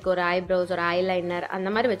லிப்ஸ்டிக், ஒரு ஐப்ரோஸ், ஒரு ஐலைனர் அந்த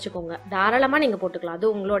மாதிரி வச்சுக்கோங்க. தாராளமா நீங்க போட்டுக்கலாம்,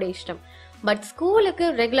 அது உங்களோட இஷ்டம். பட் ஸ்கூலுக்கு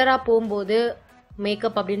ரெகுலரா போகும்போது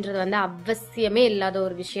மேக்கப் அப்படின்றது வந்து அவசியமே இல்லாத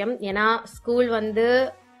ஒரு விஷயம். ஏன்னா ஸ்கூல் வந்து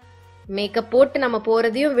மேக்கப் போட்டு நம்ம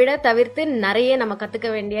போறதையும் விட தவிர்த்து நிறைய நம்ம கத்துக்க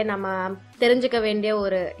வேண்டிய, நம்ம தெரிஞ்சுக்க வேண்டிய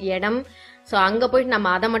ஒரு இடம். ஸோ அங்க போயிட்டு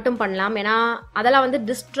நம்ம அதை மட்டும் பண்ணலாம். ஏன்னா அதெல்லாம் வந்து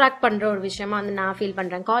டிஸ்ட்ராக்ட் பண்ற ஒரு விஷயமா வந்து நான் ஃபீல்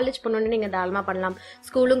பண்றேன். காலேஜ் பண்ணணும்னு நீங்க தாராளமா பண்ணலாம்.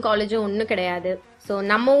 ஸ்கூலும் காலேஜும் ஒன்றும் கிடையாது. ஸோ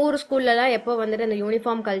நம்ம ஊர் ஸ்கூல்லலாம் எப்போ வந்துட்டு இந்த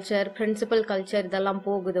யூனிஃபார்ம் கல்ச்சர், பிரின்சிபல் கல்ச்சர் இதெல்லாம்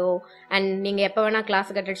போகுதோ, அண்ட் நீங்க எப்போ வேணா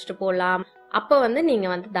கிளாஸ் கட்டடிச்சுட்டு போகலாம், அப்போ வந்து நீங்க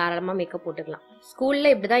வந்து தாராளமா மேக்கப் போட்டுக்கலாம். ஸ்கூல்ல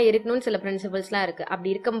இப்படிதான் இருக்கணும்னு சில பிரின்சிபல்ஸ்லாம் இருக்கு. அப்படி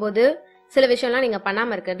இருக்கும்போது சில விஷயம்லாம் நீங்க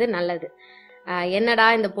பண்ணாம இருக்கிறது நல்லது. என்னடா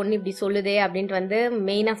இந்த பொண்ணு இப்படி சொல்லுதே அப்படின்ட்டு வந்து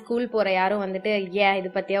மெயினா ஸ்கூல் போற யாரும் வந்துட்டு ஏன் இது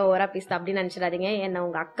பத்தியா ஓரா பேசுது அப்படின்னு நினைச்சிடாதீங்க. என்ன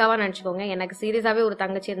உங்க அக்காவா நினைச்சுக்கோங்க. எனக்கு சீரியஸாவே ஒரு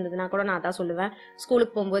தங்கச்சி இருந்ததுன்னா கூட நான் அதான் சொல்லுவேன்,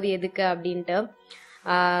 ஸ்கூலுக்கு போகும்போது எதுக்கு அப்படின்ட்டு.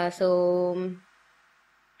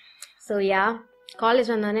 ஸோ யா, காலேஜ்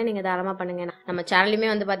வந்தோடனே நீங்க தாராளமா பண்ணுங்க. நம்ம சேனலுமே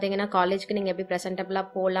வந்து பாத்தீங்கன்னா காலேஜ்க்கு நீங்க எப்படி பிரசன்டபிளா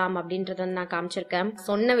போகலாம் அப்படின்றத வந்து நான் காமிச்சிருக்கேன்.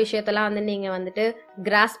 சொன்ன விஷயத்தெல்லாம் வந்து நீங்க வந்துட்டு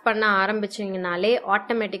கிராஸ் பண்ண ஆரம்பிச்சீங்கனாலே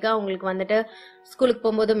ஆட்டோமேட்டிக்கா உங்களுக்கு வந்துட்டு ஸ்கூலுக்கு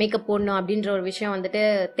போகும்போது மேக்கப் போடணும் அப்படின்ற ஒரு விஷயம் வந்துட்டு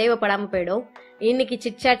தேவைப்படாம போயிடும். இன்னைக்கு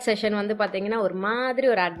சிட்சாட் செஷன் வந்து பாத்தீங்கன்னா ஒரு மாதிரி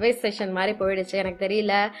ஒரு அட்வைஸ் செஷன் மாதிரி போயிடுச்சு. எனக்கு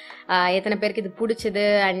தெரியல எத்தனை பேருக்கு இது பிடிச்சது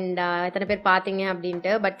அண்ட் எத்தனை பேர் பாத்தீங்க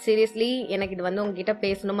அப்படின்ட்டு. பட் சீரியஸ்லி எனக்கு இது வந்து உங்ககிட்ட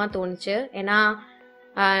பேசணுமா தோணுச்சு. ஏன்னா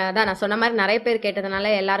அதான் நான் சொன்ன மாதிரி நிறைய பேர் கேட்டதுனால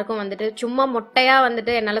எல்லாருக்கும் வந்துட்டு சும்மா மொட்டையா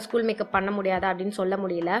வந்துட்டு என்னால ஸ்கூல் மேக்கப் பண்ண முடியாது அப்படின்னு சொல்ல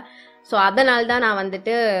முடியல. ஸோ அதனால தான் நான்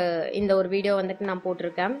வந்துட்டு இந்த ஒரு வீடியோ வந்துட்டு நான்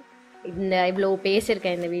போட்டிருக்கேன். இவ்வளோ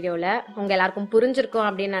பேசியிருக்கேன் இந்த வீடியோல. உங்க எல்லாருக்கும் புரிஞ்சிருக்கும்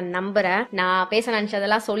அப்படின்னு நான் நம்புறேன். நான் பேச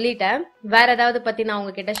நினைச்சதெல்லாம் சொல்லிட்டேன். வேற ஏதாவது பத்தி நான்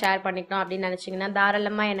உங்ககிட்ட ஷேர் பண்ணிக்கணும் அப்படின்னு நினைச்சீங்கன்னா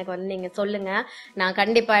தாராளமா எனக்கு வந்து நீங்க சொல்லுங்க. நான்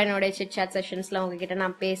கண்டிப்பா என்னோட சிட் சாட் செஷன்ஸ்ல உங்ககிட்ட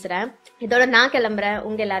நான் பேசுறேன். இதோட நான் கிளம்புறேன்.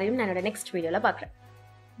 உங்க எல்லாரையும் நான் என்னோட நெக்ஸ்ட் வீடியோல பாக்குறேன்.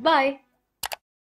 பாய்.